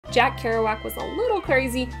Jack Kerouac was a little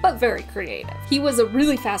crazy, but very creative. He was a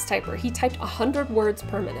really fast typer. He typed 100 words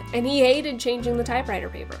per minute, and he hated changing the typewriter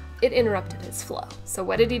paper. It interrupted his flow. So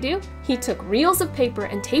what did he do? He took reels of paper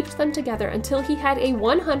and taped them together until he had a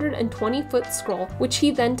 120-foot scroll, which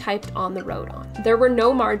he then typed on the road on. There were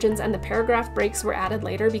no margins, and the paragraph breaks were added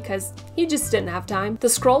later because he just didn't have time. The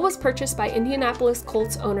scroll was purchased by Indianapolis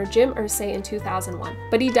Colts owner Jim Irsay in 2001,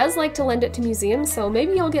 but he does like to lend it to museums, so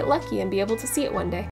maybe you'll get lucky and be able to see it one day.